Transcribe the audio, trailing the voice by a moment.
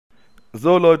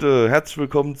So Leute, herzlich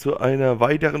willkommen zu einer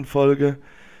weiteren Folge.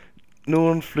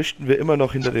 Nun flüchten wir immer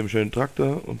noch hinter dem schönen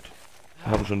Traktor und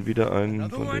haben schon wieder einen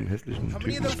von den hässlichen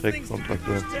Typen direkt vom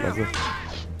Traktor. Klasse.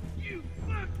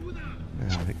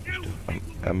 Ja, weg mich doch am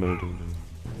Ärmel, du.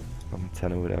 Am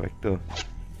Zähne wieder weg, du.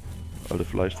 Alte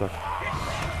Fleischsack.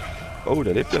 Oh,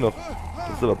 der lebt ja noch.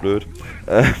 Das ist aber blöd.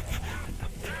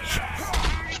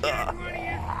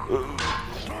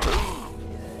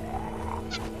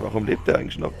 Warum lebt der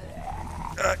eigentlich noch?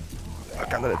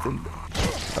 Kann er nicht hin?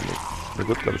 Kann nicht. Der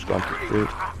wird, glaube ich, gar nicht gefehlt.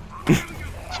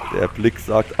 Der Blick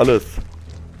sagt alles.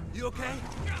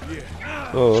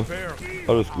 Oh,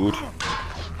 alles gut.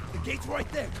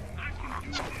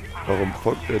 Warum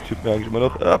folgt der Typ mir eigentlich immer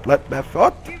noch? Bleibt mir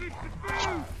fort!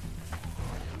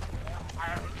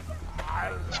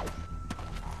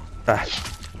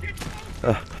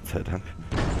 Gott sei Dank.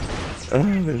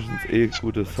 Wenigstens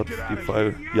Gutes hat die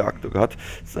Pfeiljagd gehabt.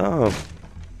 So.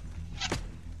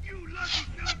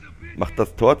 Macht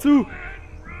das Tor zu!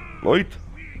 Leute!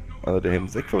 Also der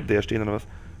Helm weg vor der stehen oder was?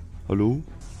 Hallo?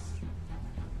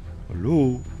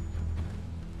 Hallo?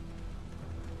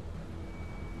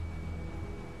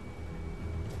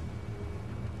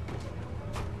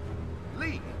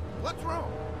 Lee, what's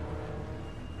wrong?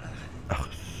 Ach.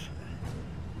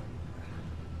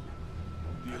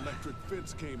 The electric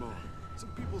fence came on. Some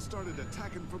people started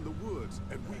attacking from the woods,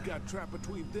 and we got trapped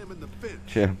between them and the fence.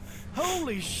 Tja.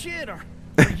 Holy shit! Are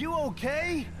you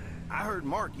okay? I heard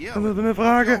Mark Das yelling. ist eine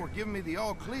Frage. Y'all were giving me the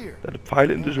all clear. Der hat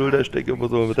Pfeile in die Schulter stecke, wo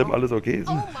so mit dem alles okay ist.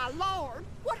 Oh my lord!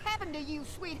 What happened to you,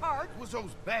 sweetheart? It was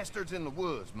those bastards in the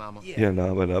woods, Mama. Ja,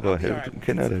 aber Helm zum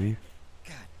Kenner, oder wie?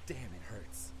 God damn, it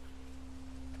hurts.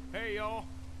 Hey, y'all.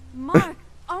 Mark,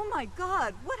 oh my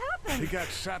God, what He happened? got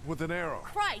shot with an arrow.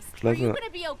 Christ, Klasse. are you gonna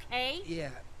be okay? Yeah,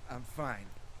 I'm fine.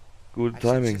 Gute I should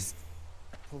Timing. just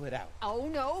pull it out. Oh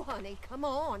no, honey, come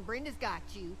on. Brenda's got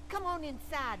you. Come on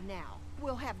inside now.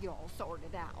 We'll have you all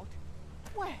sorted out.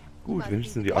 Well, Gut,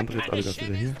 wenigstens sind die anderen jetzt alle ganz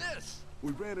wieder hier.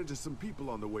 We ran into some people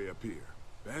on the way up here.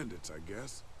 Bandits, I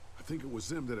guess. I think it was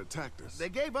them that attacked us. They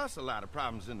gave us a lot of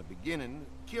problems in the beginning.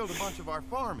 Killed a bunch of our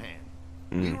farmhands.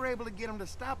 We were able to get them to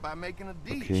stop by making a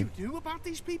deal. Okay. You knew about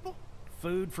these people?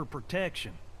 Food for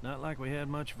protection. Not like we had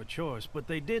much of a choice, but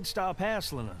they did stop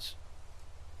hassling us.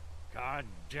 God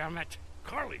damn it.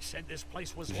 Carly said this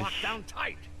place was locked down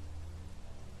tight.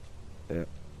 Ja.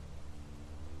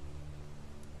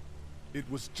 It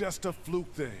was just a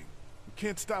fluke thing. You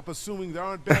can't stop assuming there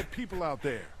aren't bad people out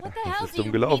there. what the Das hell ist do dumm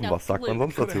you gelaufen. mean a Was sagt man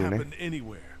fluke? sonst Could dazu, have ne? happened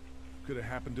anywhere. Could have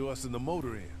happened to us in the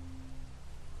motor inn.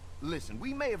 Listen,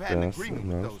 we may have had an Das agreement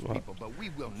with those war- people, but we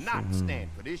will not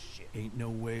stand for this shit. Ain't no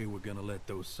way we're gonna let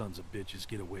those sons of bitches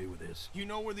get away with this. You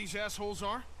know where these assholes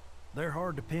are? They're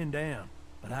hard to pin down,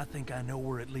 but I think I know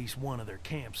where at least one of their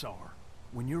camps are.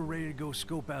 When you're ready to go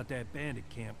scope out that bandit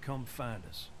camp, come find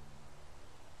us.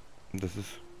 Das ist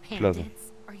klasse.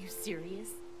 Bandits? Are you serious?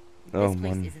 Oh This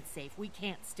place Mann. isn't safe. We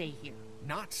can't stay here.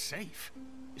 Not safe.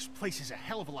 This place is a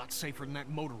hell of a lot safer than that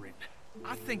motor inn.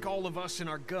 I think all of us and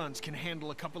our guns can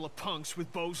handle a couple of punks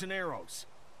with bows and arrows.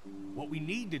 What we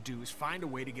need to do is find a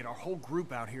way to get our whole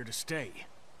group out here to stay.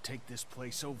 Take this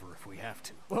place over if we have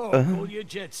to. Oh, cool your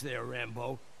jets there,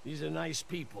 Rambo. These are nice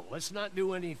people. Let's not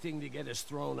do anything to get us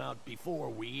thrown out before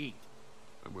we eat.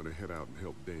 I'm gonna head out and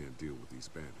help Dan deal with these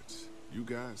bandits. You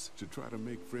guys should try to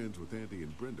make friends with Andy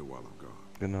and Brenda while I'm gone.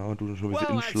 Genau, du schon ein bisschen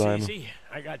Well, that's inschleimen. easy.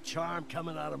 I got charm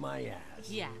coming out of my ass.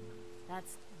 Yeah,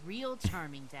 that's real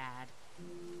charming, Dad.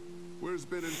 Where's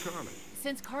Ben and Carly?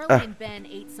 Since Carly and Ben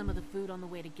ate some of the food on the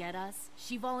way to get us,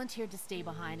 she volunteered to stay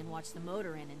behind and watch the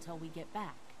motor inn until we get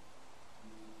back.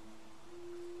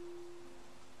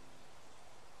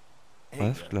 Hey,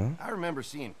 Alles klar. I remember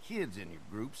seeing kids in your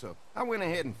group, so I went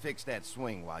ahead and fixed that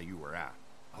swing while you were out.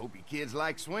 I hope you kids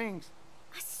like swings.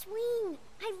 A swing.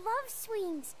 I love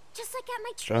swings. Just like at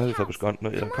my Schade, das habe ich treehouse. gar nicht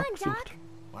nach ihrer Come Kack on, gesucht. Doc.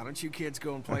 Why don't you kids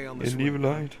go and play on the Ihr liebe swing?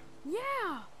 Leid.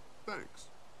 Yeah. Thanks.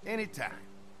 Anytime.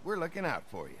 We're looking out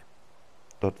for you.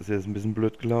 Dort ist jetzt ein bisschen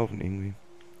blöd gelaufen irgendwie.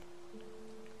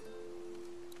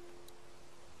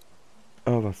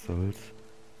 Aber was soll's.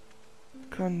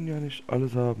 Kann ja nicht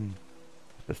alles haben.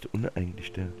 Das ist der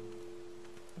Uneigentlichste.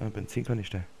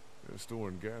 Benzinkanister. They're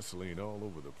storing gasoline all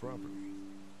over the property.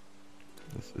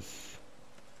 Das ist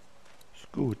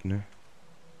gut, ne?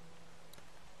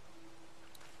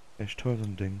 Echt toll, so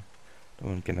ein Ding. Da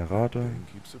war ein Generator. Dan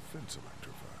keeps the fence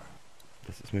electrified.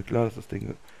 Das ist mir klar, dass das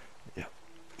Ding... Ja.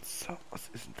 So, was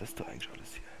ist denn das da eigentlich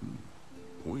alles hier?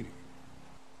 Pointy.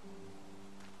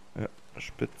 Ja,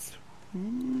 spitz.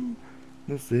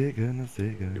 Eine Säge, eine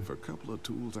Säge. If a couple of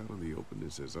tools out in the open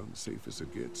is as unsafe as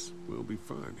it gets, we'll be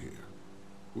fine here.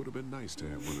 Would have been nice to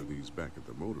have one of these back at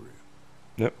the motor inn.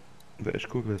 Ja, wäre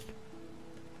echt cool gewesen.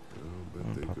 I'll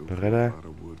bet they paar go through a Bretter. lot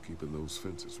of wood keeping those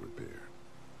fences repaired.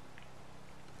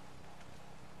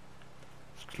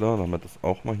 Ist klar, dann haben wir das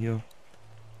auch mal hier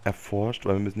erforscht,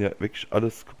 weil wir müssen ja wirklich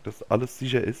alles gucken, dass alles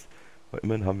sicher ist. Weil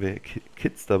immerhin haben wir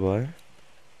Kids dabei.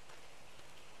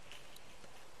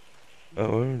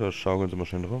 Jawohl, da schaukeln sie mal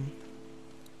schön rum.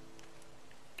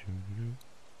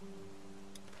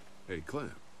 Hey,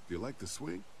 Clem, do you like the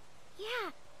swing?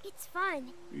 Yeah, it's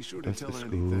fun. Be sure to Das tell ist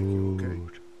Andy thank you, okay?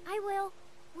 gut. I will.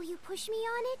 Will you push me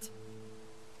on it?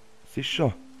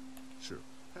 Sicher. Sure.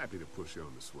 Happy to push you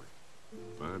on the swing.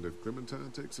 Mind if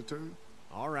Clementine takes a turn?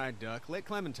 All right, Duck. Let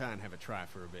Clementine have a try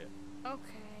for a bit.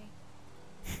 Okay.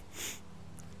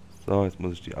 So, jetzt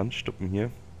muss ich die anstuppen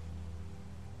hier.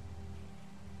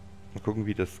 Mal gucken,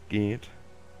 wie das geht.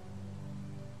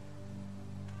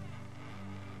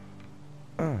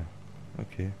 Ah,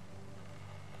 okay.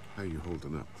 How you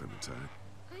holding up, Clementine?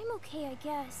 I'm okay, I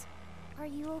guess. Are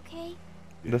you okay?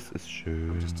 Das ist I'm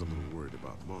schön. just a little worried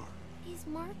about Mark. Is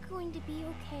Mark going to be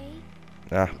okay?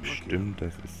 Ach, bestimmt,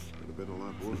 das ist... Could have been a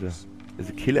lot Das worse. ist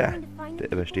ein Killer.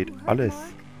 Der übersteht alles.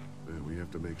 Man, we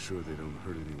have to make sure they don't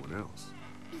hurt anyone else.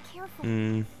 Be careful.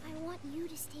 Hm, I want you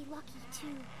to stay lucky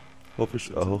too. hoffe ich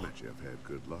Since I auch. met you, I've had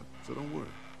good luck, so don't worry.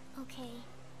 Okay.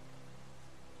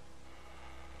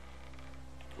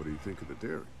 What do you think of the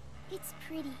dairy? It's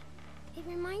pretty. It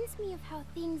reminds me of how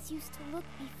things used to look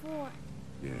before.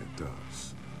 Yeah, it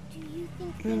does. Do you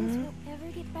think things will ever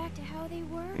get back to how they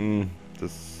were? Hm,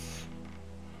 das...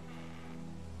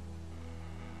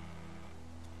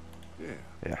 Yeah,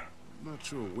 Ja. I'm not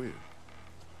sure when.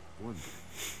 One day,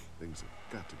 things have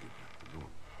got to get back to normal.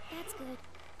 That's good.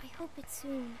 I hope it's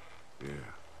soon. Yeah,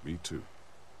 me too.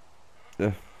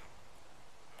 Ja.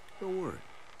 Don't worry,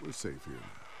 we're safe here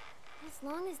now. As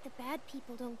long as the bad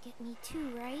people don't get me too,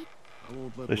 right? I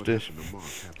won't let what Richtig. happened to Mark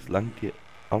happen. Solange die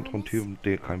anderen Typen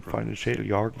dir keinen Feind in den Schädel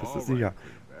jagen, bist du All sicher. right,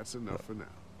 Clem, that's enough for now.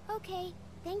 Okay,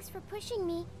 thanks for pushing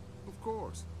me. Of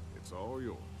course, it's all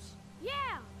yours.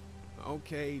 Yeah!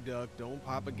 Okay, Duck. Don't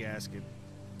pop a gasket.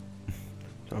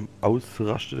 Am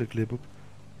Ausraste der Kleebub.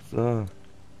 So. Was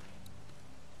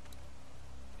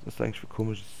ist das eigentlich für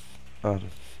komisches... Ah,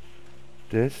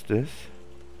 das ist... Das.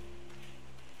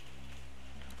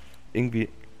 Irgendwie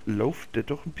läuft der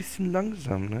doch ein bisschen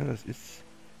langsam, ne? Das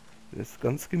ist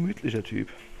ganz gemütlicher Typ.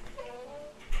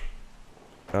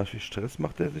 Ja, viel Stress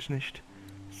macht er sich nicht.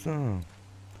 So.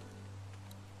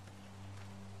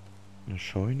 Eine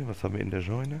Scheune. Was haben wir in der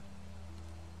Scheune?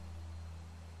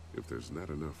 If there's not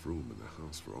enough room in the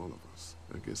house for all of us,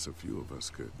 I guess a few of us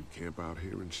could camp out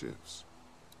here in shifts.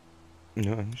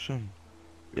 Ja, eigentlich schon.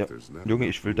 If Ja, there's not Junge,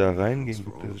 enough ich will room da in the reingehen. house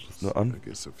for Guck all dir of das us, nur an. I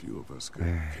guess a few of us could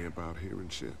camp out here in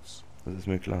shifts. Das ist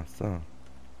mir klar. So.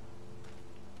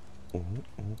 Oh,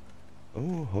 oh.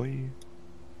 Oh, hoi.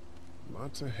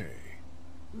 Lots of hay.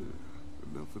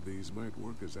 Enough of these might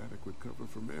work as adequate cover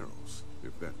from arrows,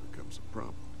 if that becomes a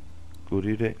problem. Gute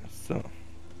Idee. So.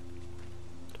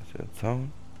 Das ist ja der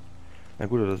Zaun. Na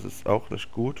gut, aber das ist auch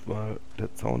nicht gut, weil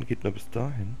der Zaun geht nur bis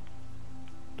dahin.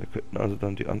 Da könnten also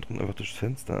dann die anderen einfach durchs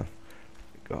Fenster.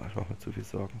 Egal, ich mach mir zu viel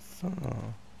Sorgen. So.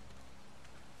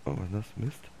 Oh, was ist das?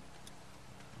 Mist?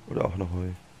 Oder auch noch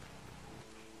Heu?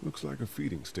 Looks like a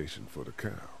feeding station for the cow.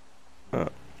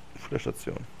 Ah,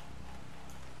 Futterstation.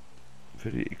 Für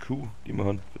die Kuh, die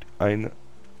machen für die eine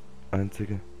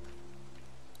einzige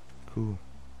Kuh.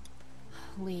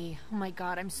 Lee, oh my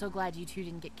god, I'm so glad you two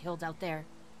didn't get killed out there.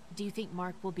 Do you think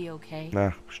Mark will be okay?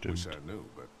 Na, Wish bestimmt. I knew,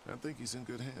 but I think he's in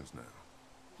good hands now.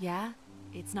 Yeah?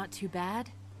 It's not too bad?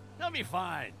 They'll be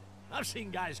fine. I've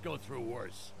seen guys go through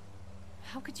worse.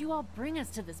 How could you all bring us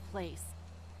to this place?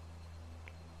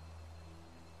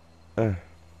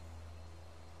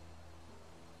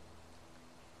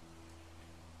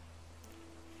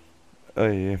 Oh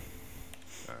je.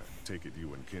 I take it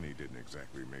you and Kenny didn't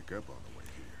exactly make up on the way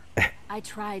here. I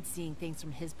tried seeing things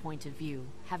from his point of view,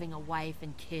 having a wife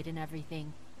and kid and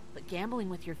everything. But gambling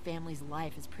with your family's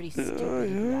life is pretty stupid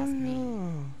if you ask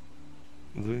me.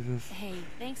 So ist es. Hey,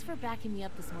 thanks for backing me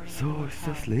up this morning. at So the ist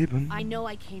hotel. das Leben. I know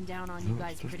I came down on you So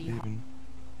guys ist das pretty hard. Leben.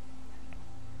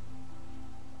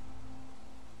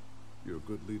 You're a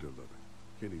good leader, Lily.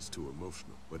 Kenny's too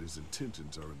emotional, but his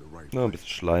intentions are in the right Na, ein place. bisschen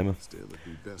Schleime. Still, it'd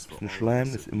be best for Bisschen all of Schleim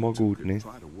us ist if immer you two gut, could ne?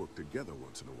 try to work together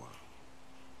once in a while.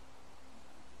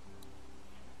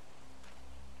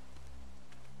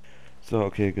 So,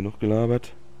 okay, genug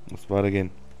gelabert. Muss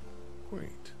weitergehen.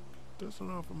 Quaint. Doesn't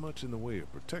offer much in the way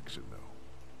of protection, though.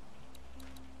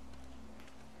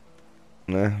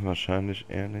 Ne, wahrscheinlich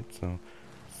eher nicht so.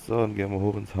 So, dann gehen wir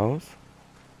hoch ins Haus.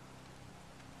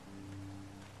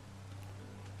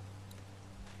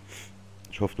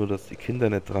 Ich Ich hoffe nur, dass die Kinder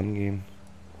nicht dran gehen.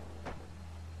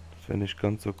 Das wäre nicht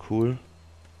ganz so cool.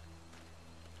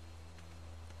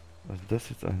 Was ist das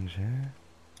jetzt eigentlich, hä?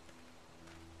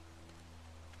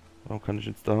 Warum kann ich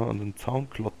jetzt da an den Zaun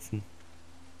klotzen?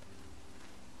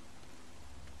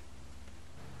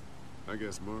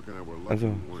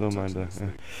 Also, so meint er.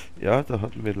 Ja, da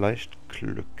hatten wir leicht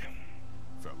Glück.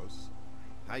 Fellas.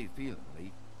 How you feeling,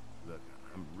 Lee? Look,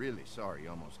 I'm really sorry you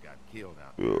almost got killed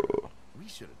out Ja. there. We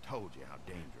should have told you how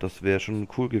dangerous. Das wäre schon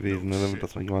cool gewesen, ne, wenn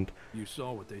das mal jemand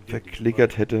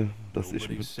verklickert hätte, dass ich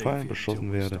mit Pfeilen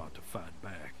beschossen werde.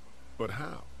 But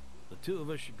how? The two of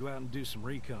us should go out and do some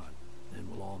recon. Then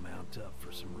we'll all mount up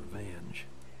for some revenge.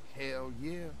 Hell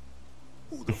yeah.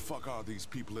 Who the fuck are these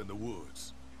people in the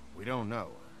woods? We don't know.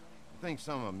 I think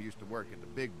some of them used to work at the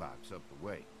big box up the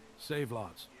way. Save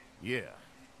lots. Yeah.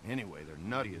 Anyway, they're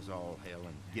nutty as all hell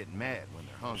and get mad when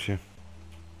they're hungry. Tja.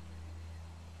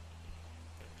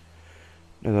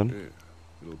 Na dann, Yeah,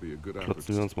 it'll be a good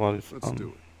klotzen wir uns mal das Let's do an.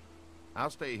 it.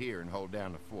 I'll stay here and hold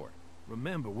down the fort.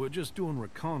 Remember, we're just doing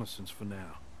reconnaissance for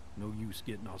now. No use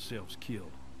getting ourselves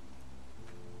killed.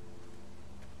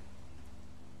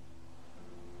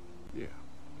 Yeah,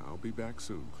 I'll be back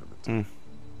soon, Clementine.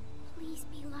 Please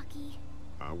be lucky.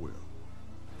 I will.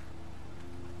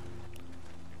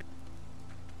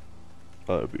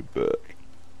 I'll be back.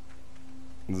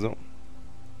 So.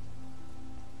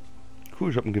 Cool,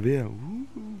 ich hab ein Gewehr.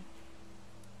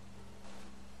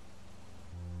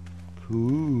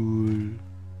 Cool.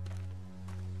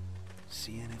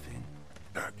 See anything?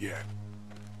 Not yet.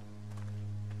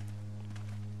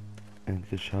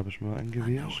 Endlich habe ich mal ein I know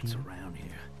Gewehrchen. it's around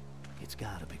here. It's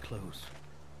gotta be close.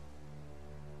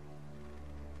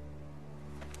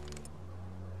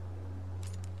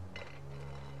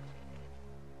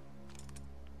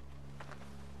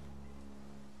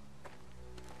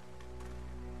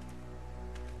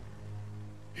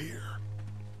 Here.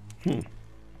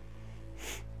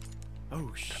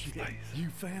 Oh shit! You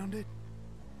found it?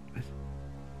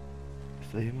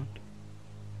 Ist da jemand?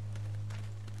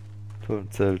 Toll,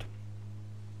 ein Zelt.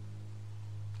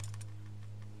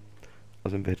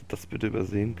 Also wer hätte das bitte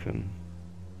übersehen können?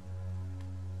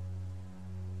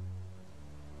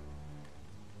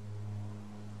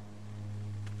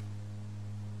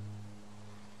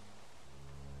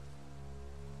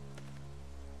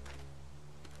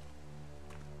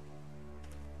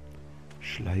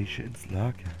 Schleiche ins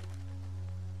Lager.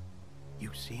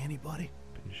 You see anybody?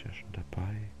 Bin ich ja schon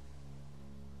dabei.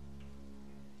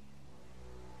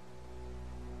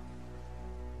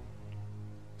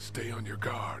 Stay on your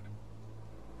guard.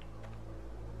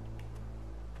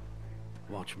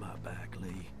 Watch my back,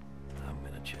 Lee. I'm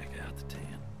gonna check out the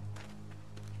tent.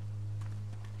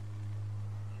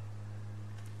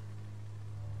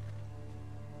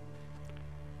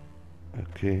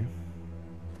 Okay.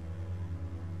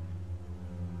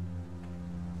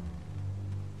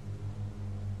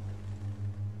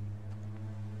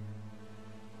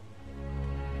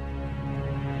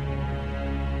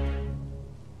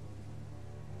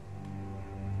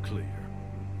 Clear.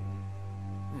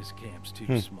 This camp's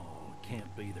too small. It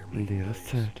can't be their main Leeres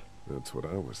base. Zelt. That's what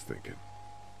I was thinking.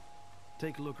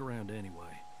 Take a look around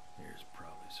anyway. There's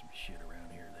probably some shit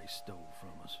around here they stole from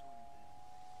us.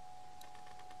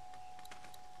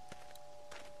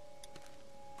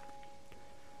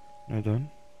 Na dann.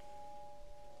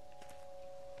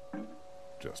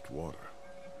 Just water.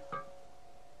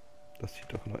 Das sieht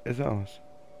doch noch Essen aus.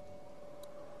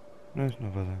 Na, ist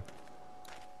noch Wasser.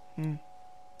 Hm.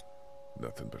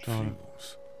 Nothing but Schade.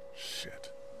 fumes.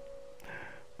 Shit.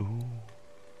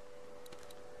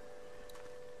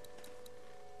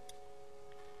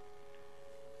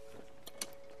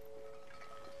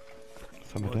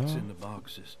 Was haben wir What's da? in the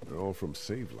boxes? They're all from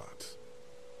save lots.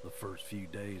 The first few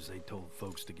days they told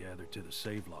folks to gather to the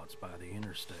save lots by the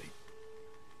interstate.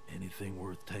 Anything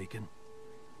worth taking?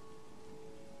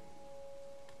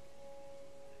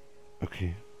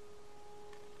 Okay.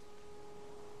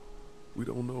 We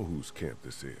don't know whose camp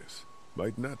this is.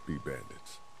 Might not be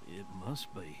bandits. It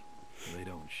must be. They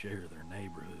don't share their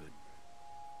neighborhood.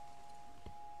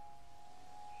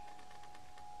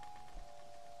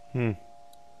 Hm.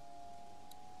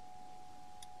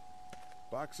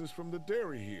 Boxes from the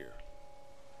dairy here.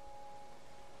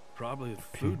 Probably the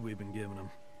food we've been giving them.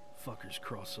 Fuckers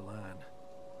cross the line.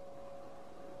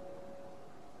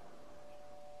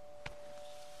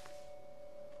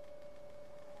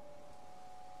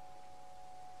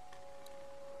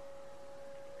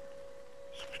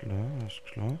 Ist klar, ist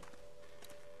klar.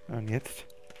 Ja, und jetzt?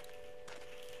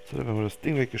 Jetzt hat er mal das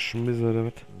Ding weggeschmissen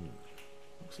damit.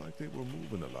 Looks like they were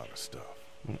moving a lot of stuff.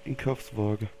 Ein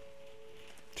Einkaufswagen.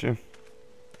 Tja.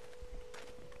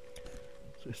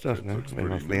 So ist das, ne? Wenn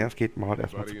was leer geht, man halt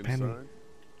erstmal zu pennen.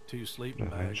 2 sleeping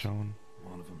Oder bags. reinschauen.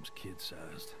 One of them's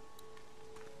kid-sized.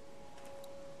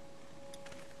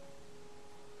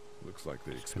 Looks like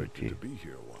they expected to be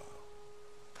here a while.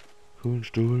 Coolen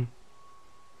Stuhl.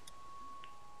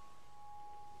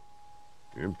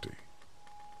 Empty.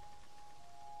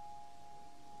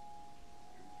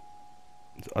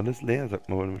 Ist alles leer, sagt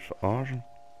man, wollt ihr mich verarschen?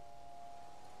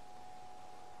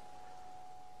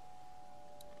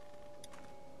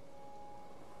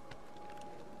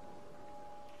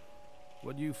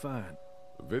 What do you find?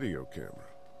 A video camera.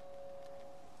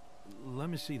 Let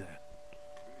me see that.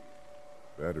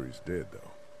 Battery's dead,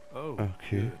 though. Oh,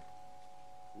 Okay. good.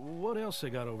 What else they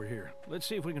got over here? Let's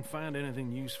see if we can find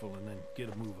anything useful and then get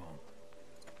a move on.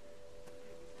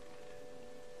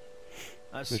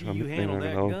 I see you handled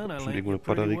that gun I lent you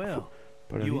pretty well.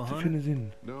 You a zu hunter? finden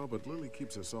sind. No, but Lily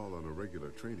keeps us all on a regular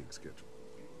training schedule.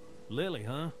 Lily,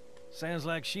 huh? Sounds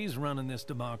like she's running this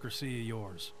democracy of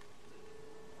yours.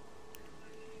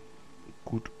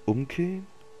 Gut umgehen?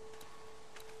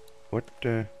 What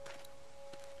the...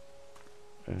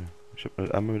 ich hab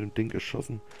mal einmal mit dem Ding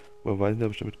geschossen. Woher weiß nicht,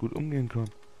 ob ich damit gut umgehen kann?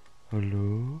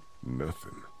 Hallo?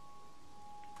 Nothing.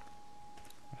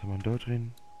 Was haben wir da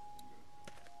drin?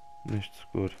 Nichts,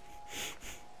 gut.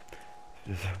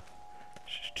 Das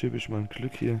ist typisch mein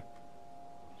Glück hier.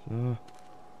 So.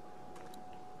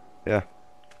 Ja.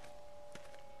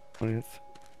 Und jetzt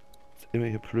ist immer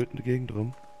hier blöd in der Gegend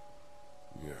rum.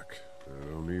 Yuck.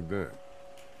 I don't need that.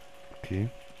 Okay.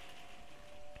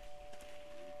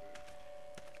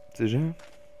 Sicher?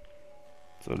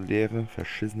 So leere,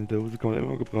 verschissene Dose kann man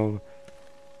immer gebrauchen.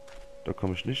 Da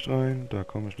komme ich nicht rein, da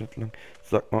komme ich nicht lang.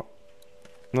 Sag mal.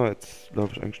 Na, jetzt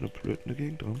laufe ich eigentlich nur blöd in der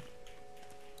Gegend rum.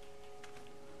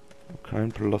 Kein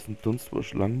blassen Dunst, wo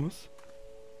ich lang muss.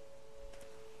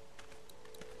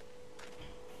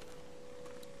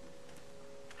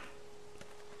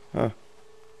 Ah.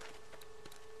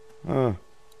 Ah.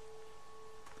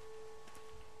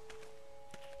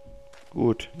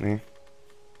 Gut, nee.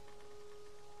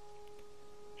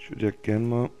 Ich würde ja gern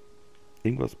mal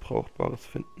irgendwas Brauchbares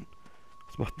finden.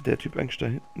 Was macht denn der Typ eigentlich da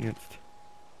hinten jetzt?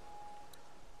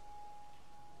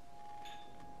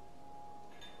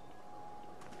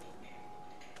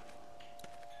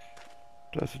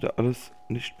 Da ist wieder alles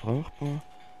nicht brauchbar.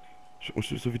 Ich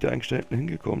weiß nicht, so wie der eigentlich da hinten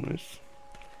hingekommen ist.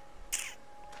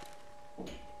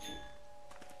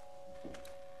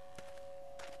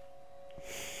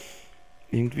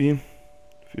 Irgendwie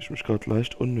fühle ich mich gerade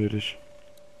leicht unnötig.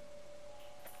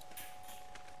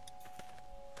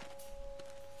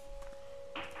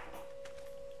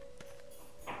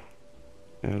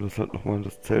 Ja, lass halt nochmal in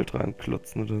das Zelt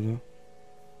reinklotzen oder so.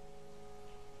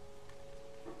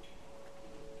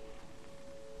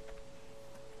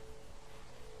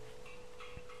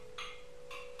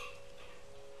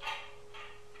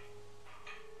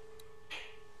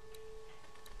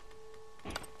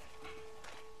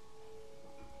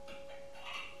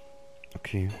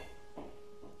 Okay.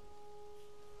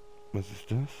 Was ist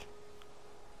das?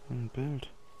 Ein Bild.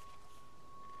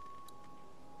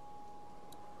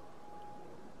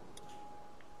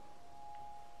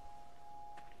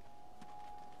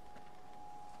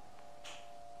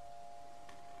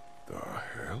 The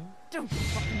hell? Don't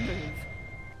fucking move.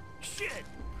 Shit!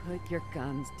 Put your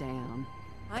guns down.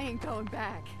 I ain't going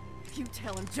back. You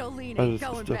tell him Jolene ain't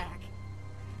going back.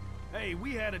 Hey,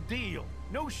 we had a deal.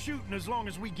 No shooting as long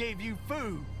as we gave you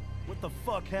food. What the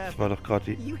fuck Das happened? war doch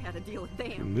gerade You had a deal with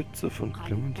die them. Mütze von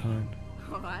Clementine.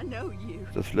 Oh, I know you.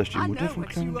 Ist das vielleicht die I Mutter know von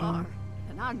what you are. Clementine?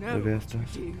 And I know Wer wär's what you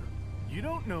das? do. You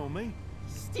don't know me.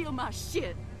 Steal my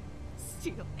shit.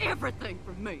 Steal everything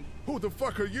from me. Who the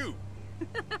fuck are you?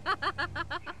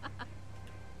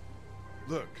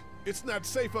 Look, it's not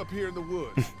safe up here in the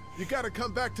woods. You gotta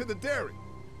come back to the dairy.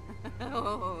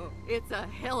 Oh, it's a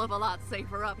hell of a lot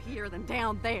safer up here than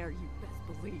down there, you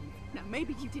best believe. Now,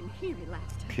 maybe you didn't hear me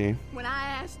last time. Okay. When I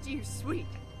asked you, sweet,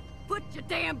 put your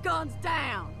damn guns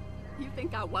down. You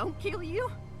think I won't kill you?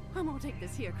 I'm gonna take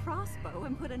this here crossbow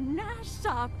and put a nice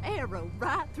sharp arrow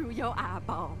right through your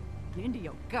eyeball. Into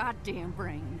your goddamn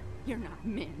brain. You're not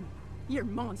men. You're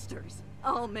monsters.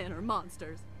 All men are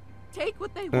monsters. Take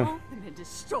what they want and then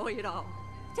destroy it all.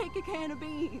 Take a can of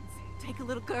beans. Take a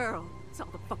little girl. It's all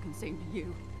the fucking same to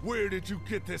you. Where did you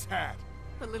get this hat?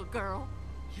 The little girl.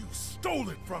 You stole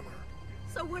it from her.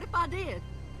 So what if I did?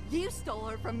 You stole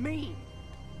her from me.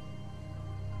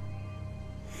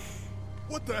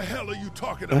 What the hell are you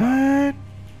talking about?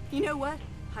 You know what?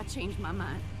 I changed my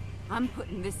mind. I'm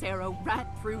putting this arrow right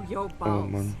through your Oh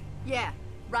balls. man. Yeah,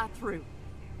 right through.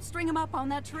 String them up on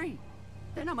that tree.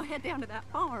 Then I'm gonna head down to that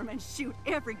farm and shoot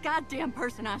every goddamn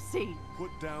person I see.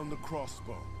 Put down the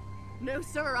crossbow. No,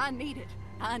 sir, I need it.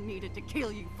 I need it to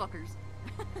kill you fuckers.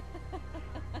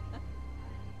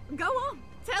 Go on,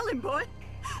 tell him, boy.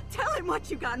 Tell him what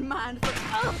you got in mind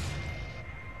for...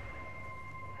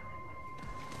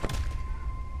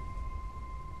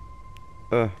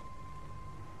 Oh.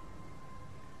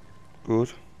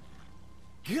 Gut.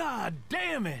 God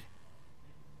damn it!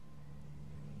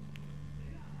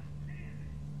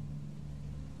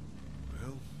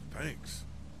 Well, thanks.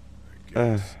 I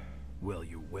guess. Well,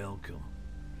 you're welcome,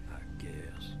 I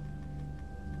guess.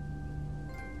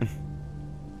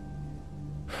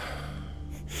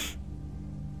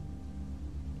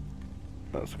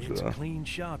 Alles It's a klar. clean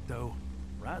shot, though.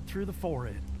 Right through the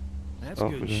forehead. That's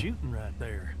Auch good wieder. shooting right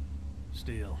there.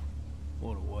 Still,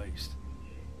 what a waste.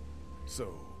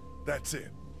 So, that's it.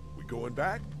 We going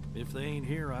back? If they ain't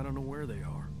here, I don't know where they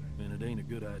are. And it ain't a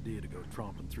good idea to go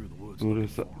tromping through the woods Gute, looking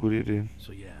for 'em. gute Idee.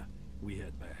 So yeah, we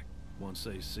head back. Once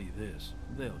they see this,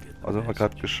 they'll get the Also haben wir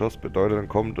gerade message. geschossen, bedeutet, dann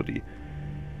kommen da die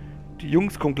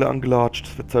Jungs kommen gleich angelatscht.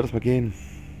 Es wird Zeit, dass wir gehen.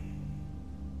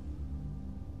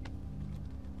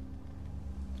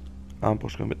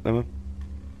 Armbrust können wir mitnehmen.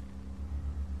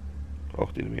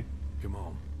 Braucht ihn irgendwie. Come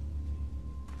on.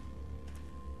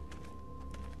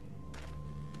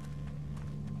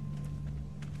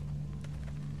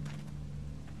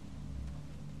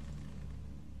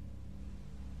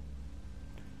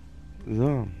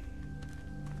 So.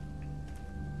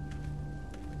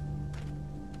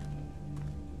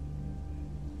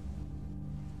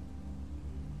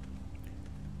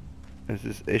 Es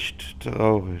ist echt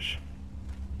traurig.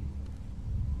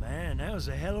 Man, that was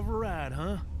a hell of a ride,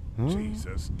 huh?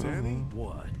 Jesus, Danny.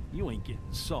 What? You ain't getting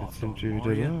Jetzt soft on sind wir them,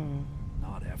 are wieder ya? da.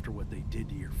 Not after what they did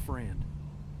to your friend.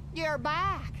 You're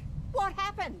back. What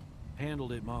happened?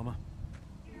 Handled it, Mama.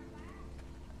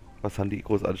 Was haben die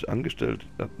großartig angestellt?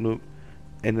 Hat nur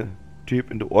einen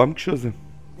Typ in den Arm geschossen.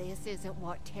 This isn't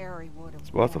what Terry would have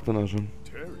Das war's doch dann auch schon.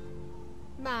 Terry.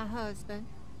 My husband.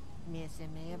 Miss him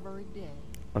every day.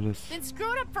 Alles. Then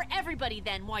screw it up for everybody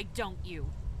then, why don't you?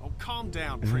 Oh, calm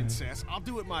down, princess. I'll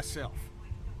do it myself.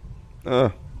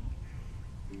 Ah.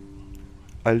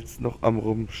 Als noch am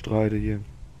Rumstreite hier.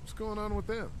 What's going on with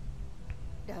them?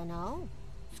 Dunno.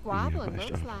 Squabbling echt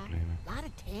looks andere like. Probleme. Lot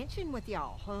of tension with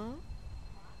y'all, huh?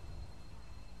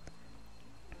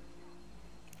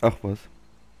 Ach was.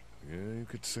 Yeah, you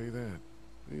could say that.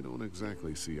 They don't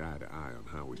exactly see eye to eye on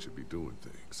how we should be doing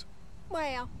things.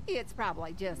 Well, it's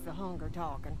probably just the hunger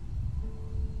talking.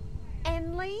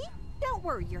 And Lee, don't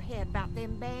worry your head about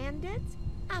them bandits.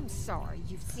 I'm sorry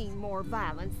you've seen more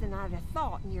violence than I'd have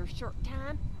thought in your short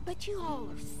time, but you all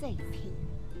are safe here.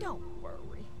 Don't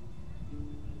worry.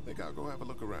 Think I'll go have a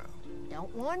look around.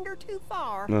 Don't wander too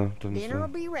far. Ja, dann ist Dinner will er.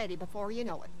 be ready before you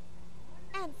know it.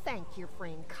 And thank your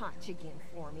friend Koch again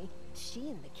for me. She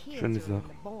and the kids Schöne are in Sache.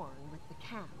 the barn with the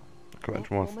cow. Da kann man That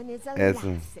schon mal woman is a was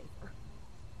essen. lifesaver.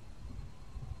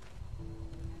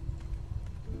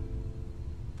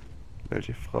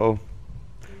 Welche Frau?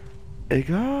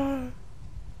 Egal.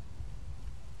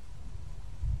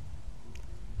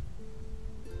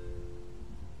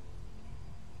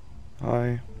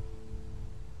 Hi.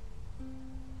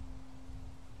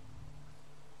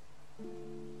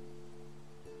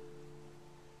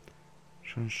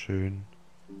 Schon schön.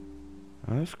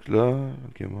 Alles klar,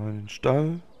 dann gehen wir in den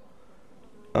Stall.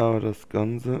 Aber das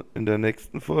Ganze in der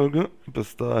nächsten Folge.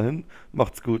 Bis dahin,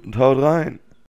 macht's gut und haut rein.